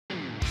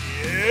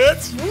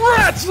It's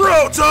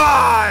retro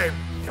time!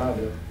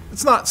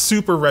 It's not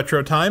super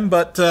retro time,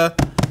 but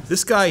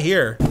this guy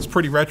here is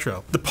pretty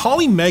retro. The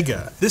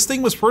Polymega. This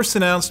thing was first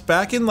announced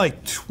back in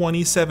like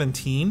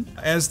 2017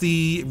 as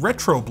the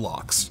Retro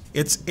Blocks.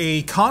 It's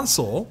a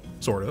console,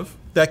 sort of,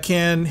 that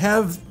can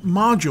have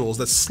modules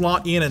that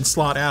slot in and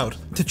slot out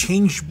to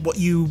change what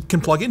you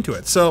can plug into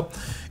it. So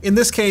in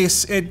this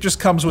case, it just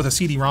comes with a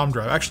CD-ROM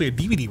drive, actually a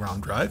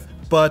DVD-ROM drive.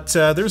 But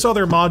there's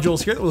other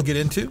modules here that we'll get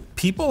into.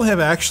 People have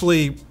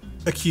actually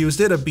accused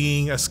it of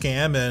being a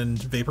scam and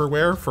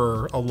vaporware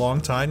for a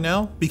long time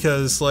now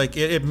because like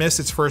it missed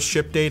its first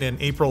ship date in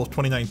April of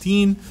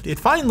 2019. It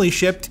finally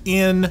shipped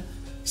in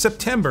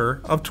September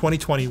of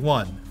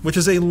 2021, which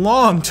is a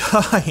long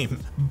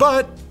time,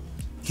 but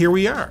here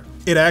we are.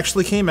 It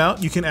actually came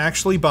out. You can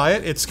actually buy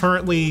it. It's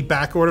currently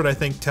back ordered, I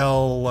think,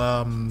 till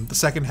the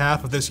second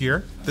half of this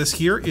year. This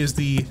here is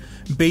the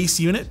base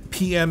unit,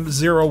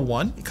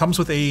 PM01. It comes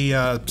with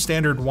a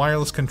standard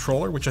wireless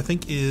controller, which I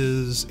think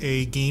is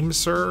a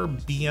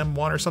GameSir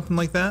BM1 or something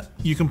like that.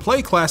 You can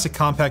play classic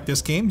compact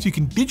disc games. You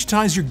can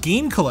digitize your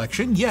game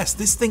collection. Yes,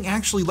 this thing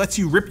actually lets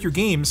you rip your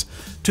games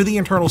to the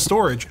internal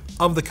storage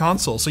of the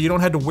console, so you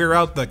don't have to wear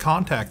out the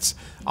contacts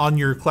on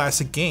your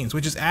classic games,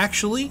 which is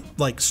actually,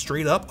 like,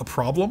 straight up a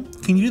problem.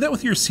 Can you do that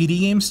with your CD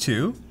games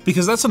too?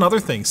 Because that's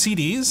another thing.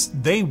 CDs,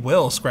 they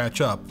will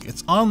scratch up.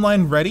 It's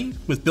online ready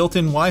with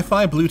built-in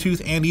Wi-Fi,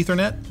 Bluetooth, and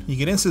Ethernet. You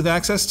get instant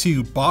access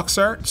to box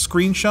art,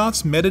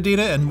 screenshots,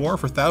 metadata, and more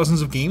for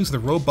thousands of games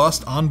with a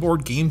robust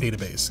onboard game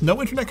database.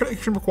 No internet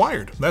connection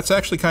required. That's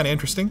actually kind of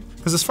interesting.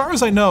 Because as far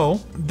as I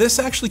know, this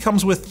actually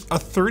comes with a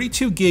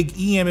 32 gig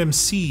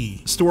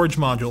eMMC storage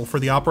module for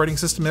the operating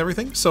system and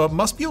everything, so it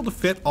must be able to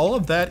fit all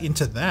of that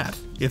into that,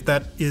 if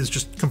that is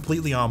just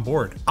completely on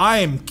board. I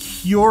am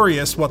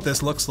curious what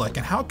this looks like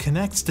and how it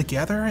connects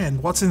together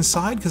and what's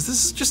inside, because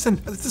this is just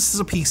this is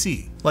a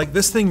PC. Like,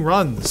 this thing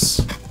runs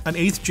an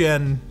 8th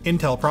gen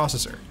Intel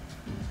processor.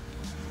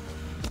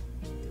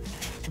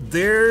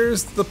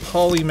 There's the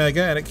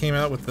Polymega, and it came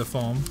out with the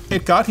foam.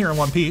 It got here in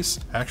one piece.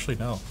 Actually,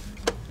 no.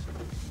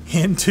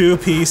 In 2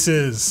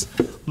 pieces.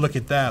 Look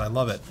at that, I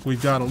love it.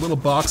 We've got a little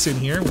box in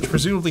here, which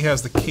presumably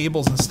has the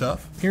cables and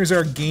stuff. Here's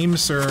our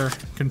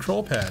GameSir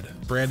control pad,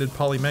 branded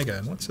Polymega.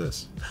 And what's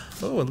this?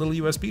 Oh, a little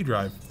USB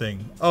drive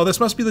thing. Oh, this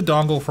must be the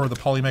dongle for the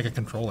Polymega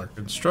controller.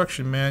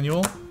 Instruction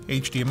manual,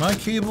 HDMI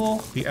cable,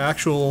 the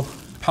actual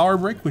power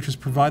brick, which is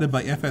provided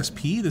by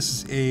FSP.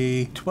 This is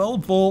a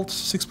 12 volt,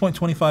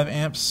 6.25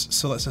 amps,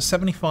 so that's a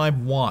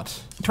 75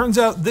 watt. It turns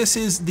out this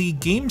is the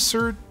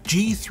GameSir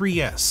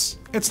G3S.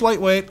 It's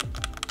lightweight,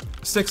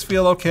 sticks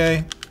feel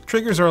okay.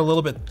 Triggers are a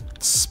little bit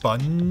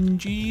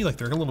spongy, like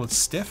they're a little bit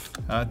stiff.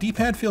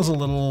 D-pad feels a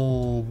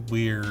little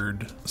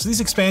weird. So these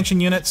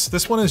expansion units,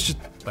 this one is just,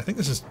 I think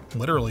this is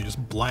literally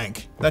just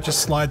blank. That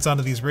just slides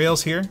onto these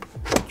rails here,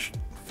 which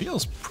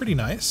feels pretty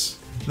nice.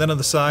 Then on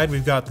the side,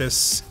 we've got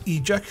this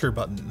ejector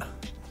button,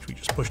 which we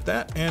just push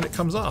that and it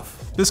comes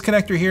off. This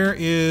connector here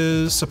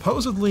is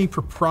supposedly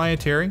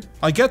proprietary.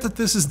 I get that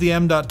this is the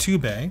M.2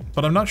 bay,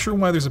 but I'm not sure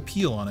why there's a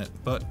peel on it,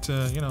 but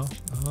you know.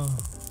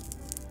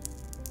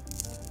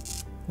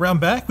 Around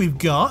back, we've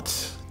got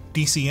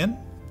DC in,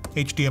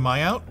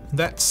 HDMI out.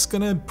 That's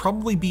gonna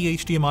probably be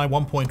HDMI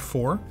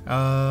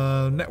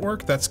 1.4.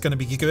 Network, that's gonna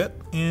be gigabit.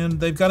 And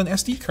they've got an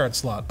SD card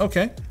slot.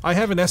 Okay, I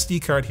have an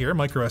SD card here,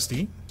 micro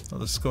SD. So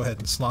let's go ahead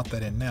and slot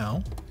that in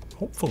now.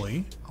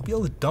 Hopefully, I'll be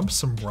able to dump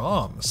some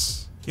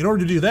ROMs. In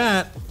order to do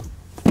that,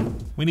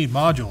 we need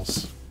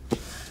modules.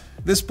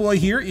 This boy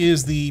here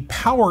is the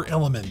Power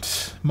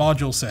Element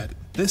module set.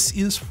 This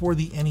is for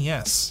the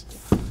NES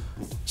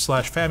 /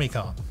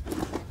 Famicom.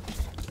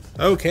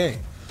 Okay,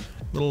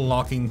 little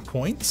locking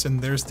points, and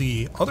there's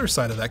the other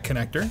side of that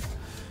connector.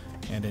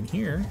 And in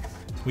here,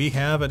 we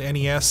have an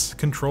NES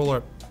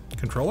controller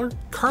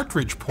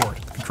cartridge port.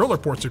 The controller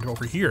ports are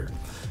over here.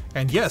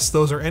 And yes,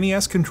 those are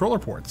NES controller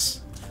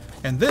ports.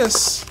 And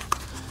this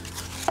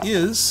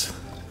is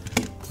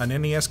an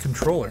NES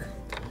controller.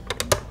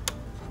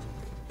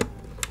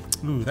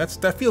 Ooh,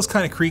 that feels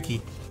kind of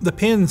creaky. The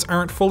pins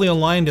aren't fully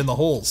aligned in the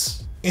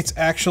holes. It's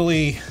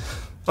actually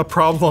a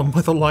problem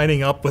with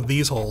aligning up with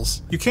these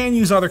holes. You can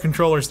use other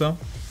controllers though.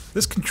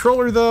 This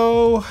controller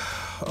though,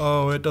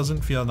 oh, it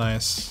doesn't feel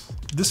nice.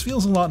 This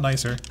feels a lot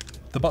nicer.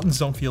 The buttons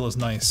don't feel as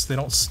nice. They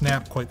don't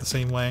snap quite the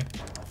same way.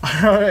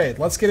 All right,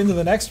 let's get into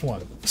the next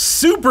one.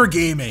 Super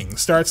Gaming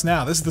starts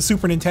now. This is the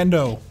Super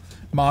Nintendo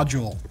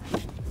module.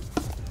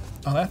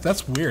 Oh,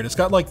 that's weird. It's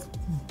got like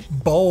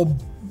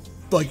bulb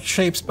like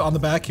shapes on the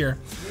back here.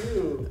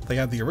 They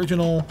got the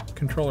original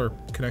controller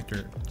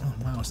connector. Oh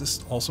wow, is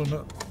this also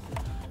no?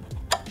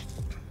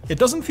 It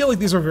doesn't feel like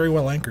these are very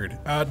well anchored.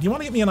 Do you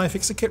want to get me an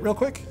iFixit kit real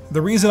quick?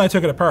 The reason I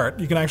took it apart,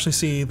 you can actually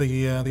see the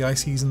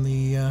ICs in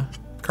the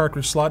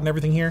cartridge slot and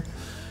everything here,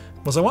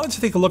 was I wanted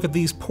to take a look at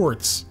these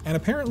ports, and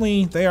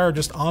apparently they are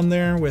just on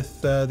there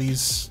with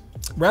these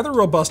rather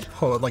robust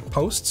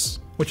posts,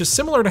 which is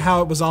similar to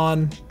how it was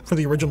on for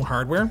the original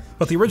hardware.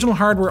 But the original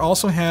hardware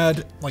also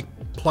had like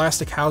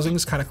plastic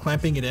housings kind of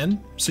clamping it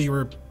in, so you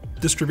were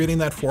distributing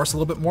that force a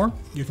little bit more.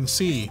 You can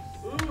see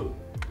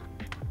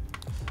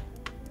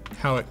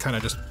how it kind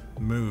of just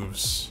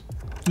moves.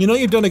 You know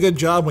you've done a good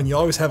job when you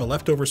always have a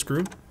leftover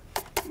screw?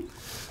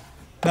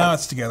 Now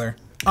it's together.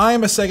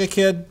 I'm a Sega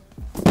kid.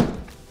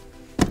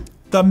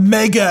 The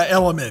Mega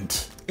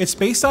Element. It's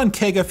based on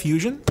Kega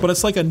Fusion, but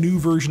it's like a new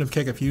version of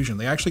Kega Fusion.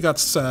 They actually got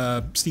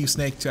Steve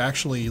Snake to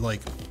actually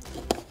like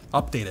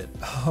update it.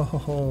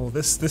 Oh,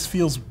 this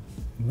feels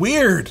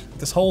weird.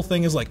 This whole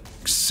thing is like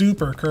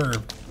super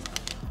curved.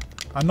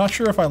 I'm not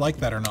sure if I like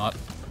that or not.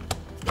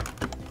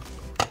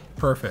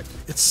 Perfect.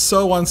 It's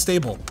so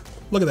unstable.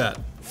 Look at that.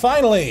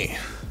 Finally,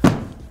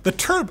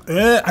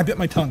 the I bit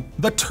my tongue.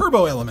 The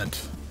Turbo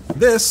Element.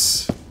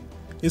 This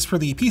is for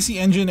the PC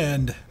Engine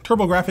and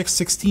TurboGrafx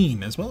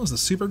 16, as well as the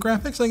Super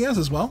Graphics, I guess,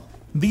 as well.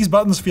 These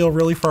buttons feel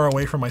really far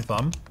away from my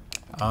thumb.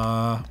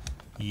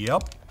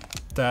 Yep,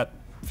 that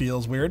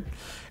feels weird.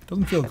 It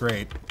doesn't feel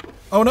great.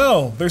 Oh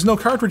no, there's no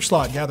cartridge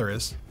slot. Yeah, there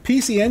is.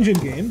 PC Engine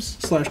games /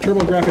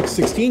 TurboGrafx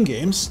 16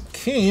 games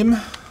came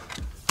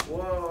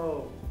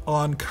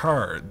on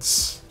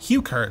cards.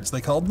 Hue cards,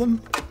 they called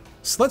them.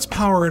 So let's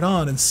power it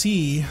on and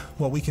see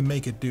what we can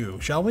make it do,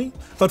 shall we?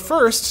 But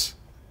first,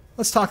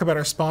 let's talk about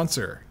our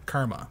sponsor,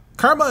 Karma.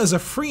 Karma is a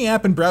free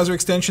app and browser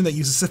extension that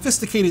uses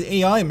sophisticated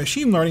AI and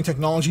machine learning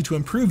technology to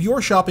improve your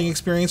shopping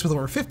experience with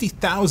over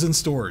 50,000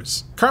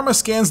 stores. Karma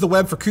scans the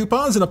web for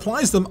coupons and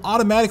applies them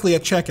automatically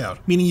at checkout,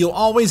 meaning you'll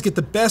always get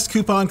the best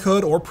coupon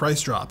code or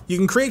price drop. You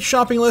can create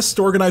shopping lists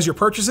to organize your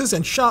purchases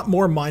and shop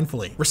more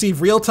mindfully,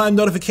 receive real-time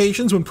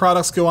notifications when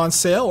products go on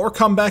sale or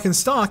come back in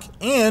stock,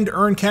 and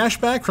earn cash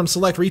back from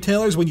select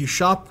retailers when you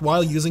shop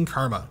while using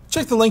Karma.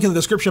 Check the link in the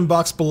description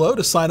box below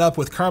to sign up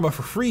with Karma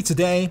for free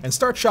today and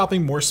start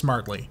shopping more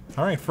smartly.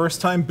 All right,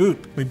 first time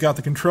boot. We've got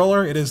the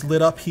controller. It is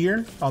lit up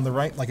here on the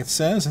right like it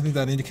says. I think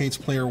that indicates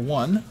player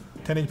 1.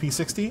 1080p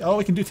 60. Oh,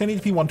 we can do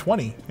 1080p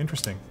 120.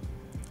 Interesting.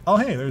 Oh,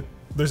 hey,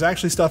 there's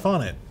actually stuff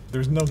on it.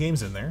 There's no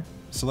games in there.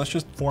 So let's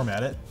just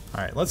format it.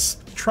 All right, let's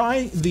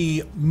try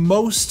the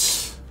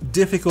most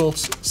difficult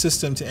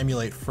system to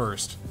emulate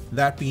first.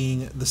 That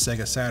being the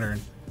Sega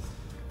Saturn.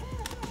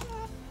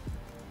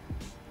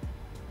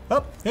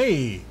 Oh,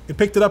 hey, it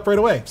picked it up right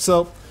away.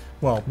 So,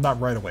 well,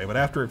 not right away, but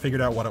after it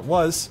figured out what it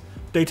was,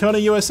 Daytona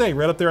USA,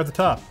 right up there at the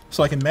top.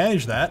 So I can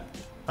manage that.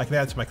 I can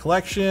add to my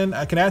collection.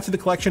 I can add to the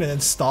collection and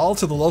install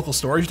to the local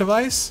storage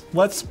device.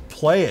 Let's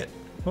play it.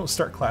 Oh,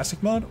 start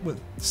classic mode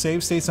with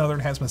save states and other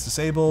enhancements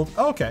disabled.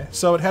 Oh, okay,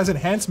 so it has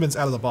enhancements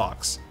out of the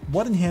box.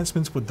 What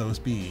enhancements would those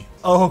be?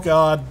 Oh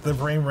God, the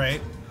frame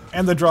rate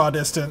and the draw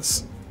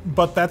distance.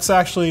 But that's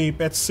actually,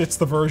 it's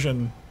the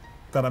version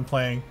that I'm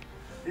playing.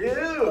 Ew.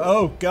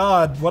 Oh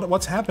God,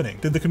 what's happening?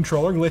 Did the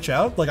controller glitch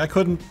out? Like I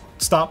couldn't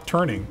stop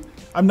turning.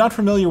 I'm not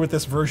familiar with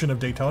this version of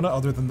Daytona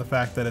other than the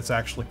fact that it's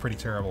actually pretty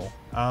terrible.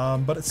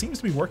 But it seems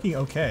to be working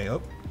okay.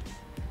 Oh,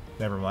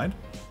 never mind.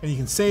 And you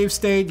can save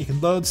state, you can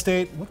load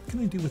state. What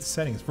can I do with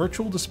settings?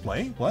 Virtual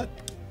display, what?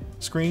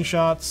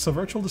 Screenshots, so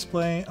virtual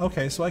display.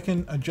 Okay, so I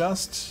can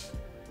adjust.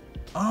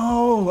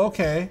 Oh,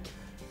 okay.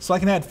 So I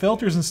can add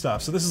filters and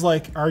stuff. So this is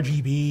like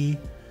RGB.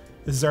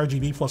 This is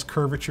RGB plus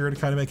curvature to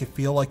kind of make it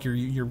feel like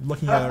you're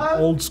looking at an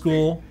old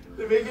school.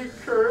 To make it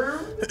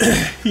curved?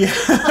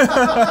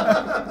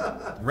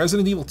 Yeah.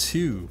 Resident Evil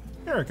 2.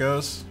 There it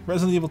goes.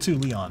 Resident Evil 2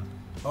 Leon.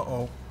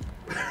 Uh-oh.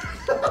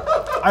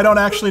 I don't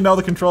actually know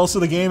the controls to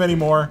the game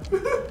anymore.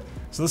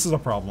 So this is a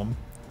problem.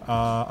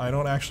 I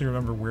don't actually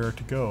remember where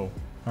to go.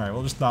 Alright,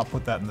 we'll just not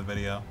put that in the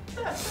video.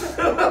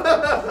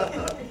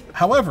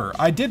 However,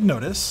 I did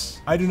notice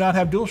I do not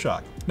have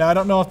DualShock. Now, I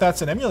don't know if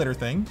that's an emulator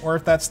thing or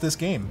if that's this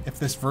game. If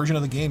this version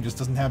of the game just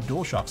doesn't have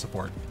DualShock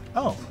support.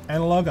 Oh,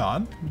 analog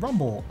on,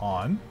 rumble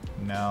on.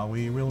 Now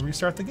we will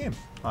restart the game.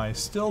 I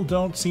still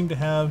don't seem to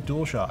have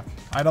DualShock.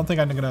 I don't think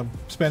I'm gonna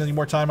spend any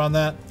more time on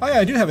that. Oh yeah,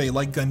 I do have a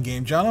light gun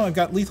game, Jono. I've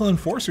got Lethal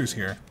Enforcers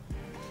here.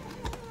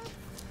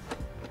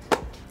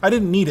 I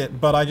didn't need it,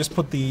 but I just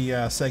put the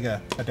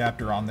Sega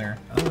adapter on there.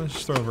 Let's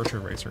just throw a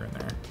Virtua Racer in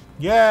there.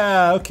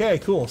 Yeah, okay,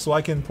 cool. So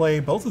I can play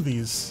both of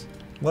these.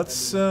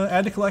 Let's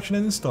add to collection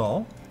and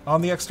install. On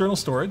the external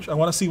storage, I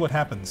want to see what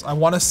happens. I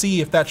want to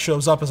see if that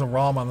shows up as a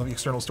ROM on the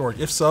external storage.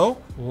 If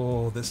so,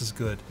 oh, this is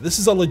good. This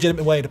is a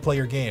legitimate way to play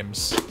your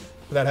games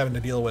without having to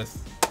deal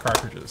with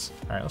cartridges.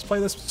 All right, let's play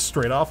this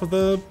straight off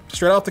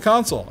the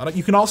console.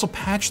 You can also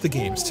patch the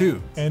games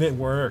too, and it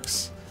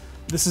works.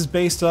 This is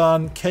based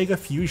on Kega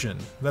Fusion.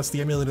 That's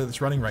the emulator that's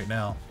running right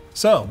now.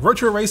 So,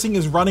 Virtua Racing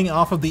is running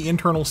off of the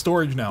internal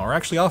storage now, or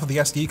actually off of the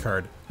SD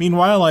card.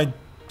 Meanwhile, I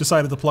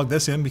decided to plug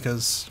this in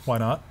because why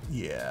not?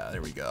 Yeah,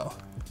 there we go.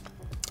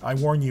 I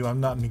warn you,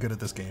 I'm not any good at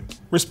this game.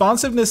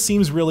 Responsiveness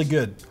seems really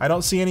good. I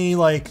don't see any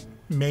like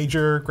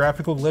major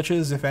graphical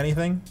glitches, if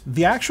anything.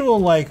 The actual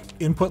like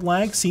input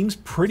lag seems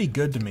pretty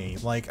good to me.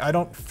 Like I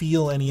don't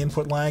feel any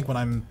input lag when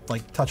I'm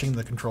like touching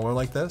the controller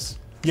like this.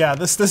 Yeah,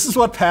 this is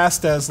what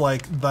passed as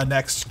like the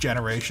next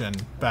generation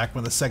back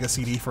when the Sega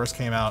CD first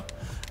came out.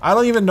 I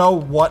don't even know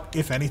what,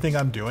 if anything,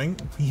 I'm doing.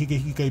 He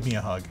gave me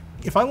a hug.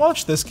 If I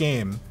launch this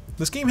game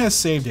has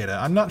save data.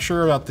 I'm not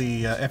sure about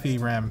the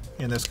FE-RAM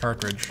in this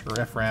cartridge,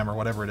 or FRAM, or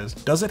whatever it is.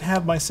 Does it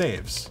have my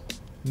saves?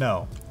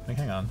 No.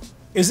 Hang on.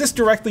 Is this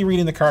directly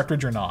reading the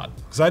cartridge or not?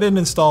 Because I didn't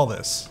install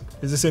this.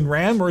 Is this in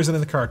RAM or is it in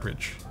the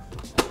cartridge?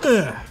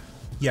 Ugh.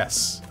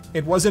 Yes,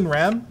 it was in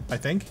RAM, I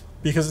think,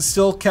 because it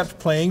still kept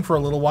playing for a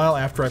little while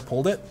after I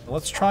pulled it.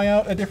 Let's try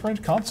out a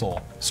different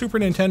console. Super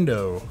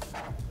Nintendo.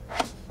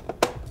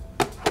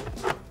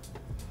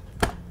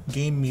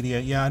 Game Media.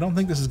 Yeah, I don't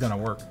think this is gonna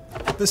work.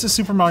 This is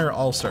Super Mario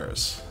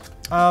All-Stars.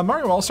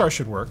 Mario All-Stars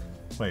should work.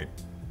 Wait,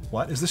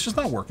 what? Is this just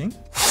not working?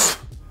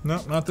 No,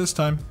 not this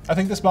time. I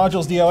think this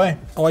module's DOA.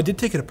 Oh, I did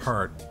take it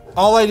apart.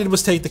 All I did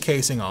was take the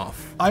casing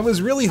off. I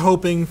was really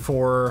hoping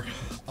for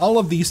all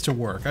of these to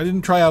work. I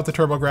didn't try out the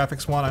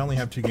TurboGrafx one. I only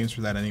have 2 games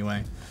for that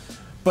anyway.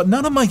 But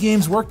none of my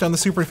games worked on the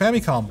Super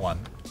Famicom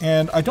one.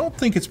 And I don't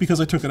think it's because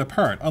I took it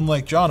apart,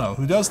 unlike Jono,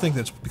 who does think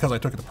that's because I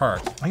took it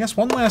apart. I guess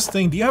one last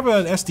thing, do you have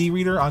an SD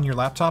reader on your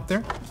laptop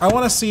there? I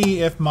want to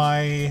see if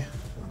my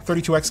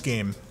 32X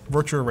game,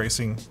 Virtua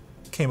Racing,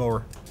 came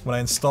over when I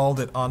installed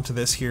it onto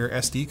this here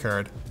SD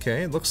card.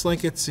 Okay, it looks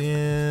like it's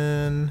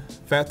in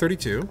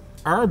FAT32.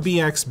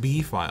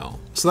 RBXB file.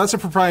 So that's a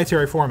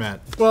proprietary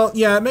format. Well,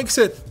 yeah, it makes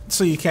it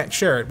so you can't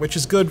share it, which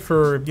is good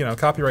for, you know,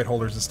 copyright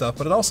holders and stuff,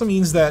 but it also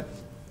means that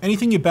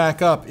anything you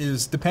back up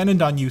is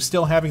dependent on you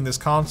still having this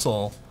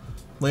console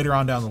later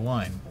on down the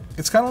line.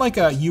 It's kind of like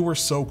a you were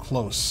so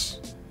close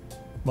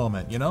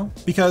moment, you know?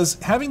 Because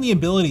having the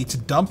ability to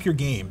dump your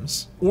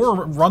games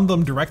or run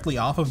them directly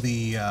off of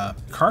the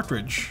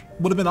cartridge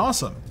would have been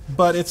awesome,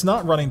 but it's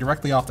not running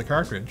directly off the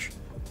cartridge.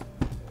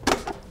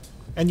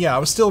 And yeah, I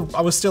was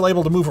still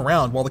able to move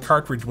around while the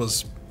cartridge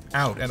was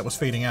out and it was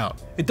fading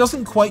out. It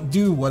doesn't quite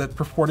do what it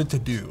purported to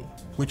do,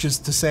 which is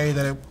to say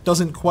that it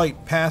doesn't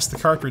quite pass the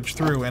cartridge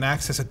through and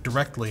access it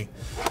directly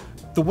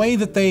the way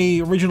that they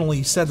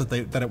originally said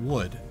that it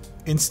would.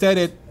 Instead,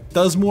 it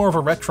does more of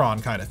a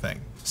Retron kind of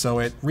thing. So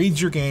it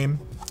reads your game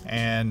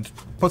and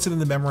puts it in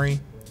the memory,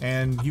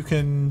 and you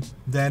can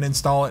then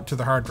install it to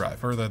the hard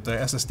drive, or the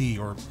SSD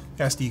or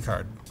SD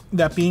card.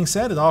 That being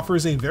said, it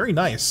offers a very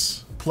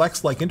nice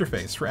Plex-like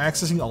interface for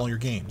accessing all your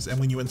games. And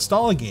when you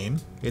install a game,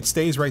 it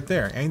stays right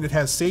there. And it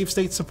has save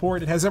state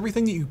support. It has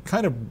everything that you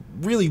kind of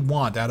really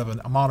want out of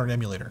a modern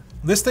emulator.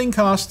 This thing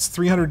costs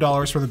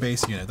 $300 for the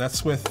base unit.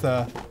 That's with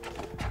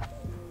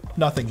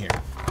nothing here,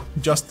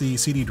 just the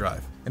CD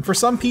drive. And for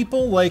some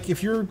people, like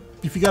if you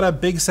got a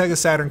big Sega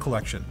Saturn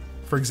collection,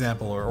 for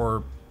example,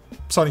 or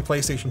Sony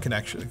PlayStation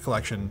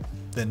collection,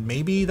 then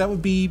maybe that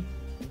would be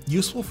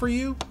useful for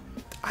you.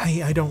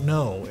 I don't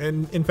know.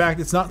 And in fact,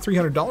 it's not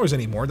 $300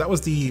 anymore. That was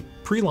the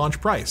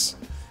pre-launch price.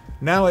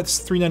 Now it's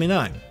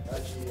 $399.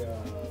 Actually,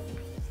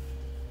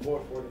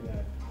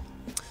 $449.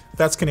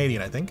 That's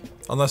Canadian, I think.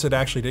 Unless it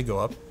actually did go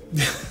up.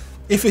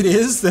 If it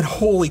is, then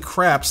holy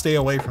crap, stay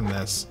away from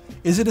this.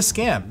 Is it a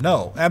scam?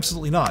 No,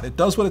 absolutely not. It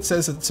does what it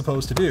says it's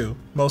supposed to do,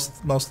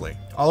 mostly.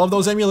 All of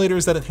those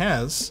emulators that it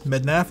has,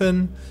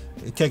 Mednafen,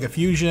 Kega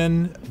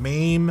Fusion,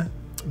 MAME,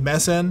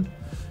 Messen,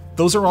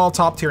 those are all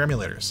top tier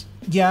emulators.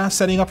 Yeah,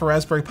 setting up a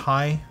Raspberry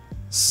Pi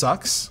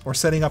sucks, or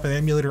setting up an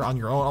emulator on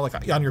your own,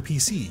 like on your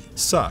PC,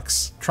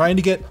 sucks. Trying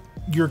to get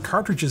your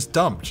cartridges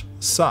dumped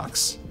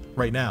sucks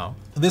right now.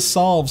 This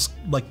solves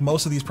like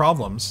most of these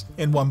problems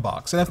in one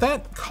box. And if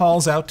that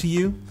calls out to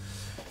you,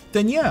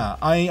 then yeah,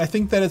 I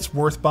think that it's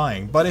worth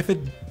buying. But if it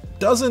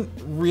doesn't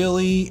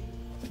really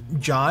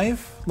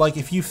jive, like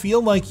if you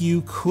feel like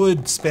you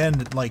could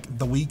spend like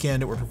the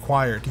weekend it would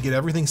require to get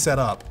everything set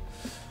up,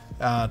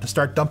 to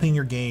start dumping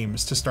your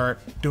games, to start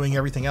doing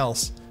everything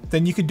else,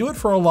 then you could do it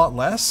for a lot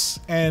less,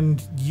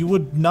 and you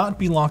would not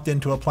be locked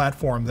into a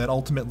platform that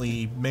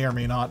ultimately may or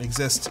may not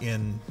exist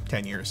in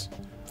 10 years.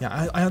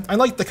 Yeah, I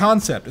like the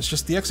concept, it's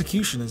just the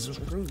execution is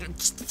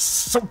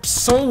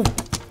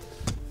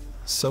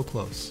so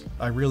close.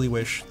 I really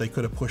wish they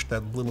could have pushed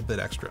that little bit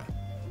extra.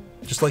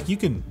 Just like you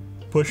can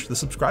push the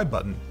subscribe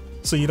button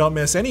so you don't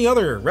miss any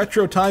other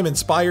Retro Time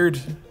inspired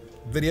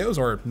videos,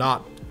 or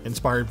not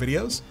inspired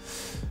videos.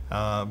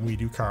 We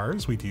do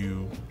cars, we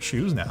do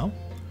shoes now.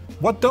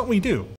 What don't we do?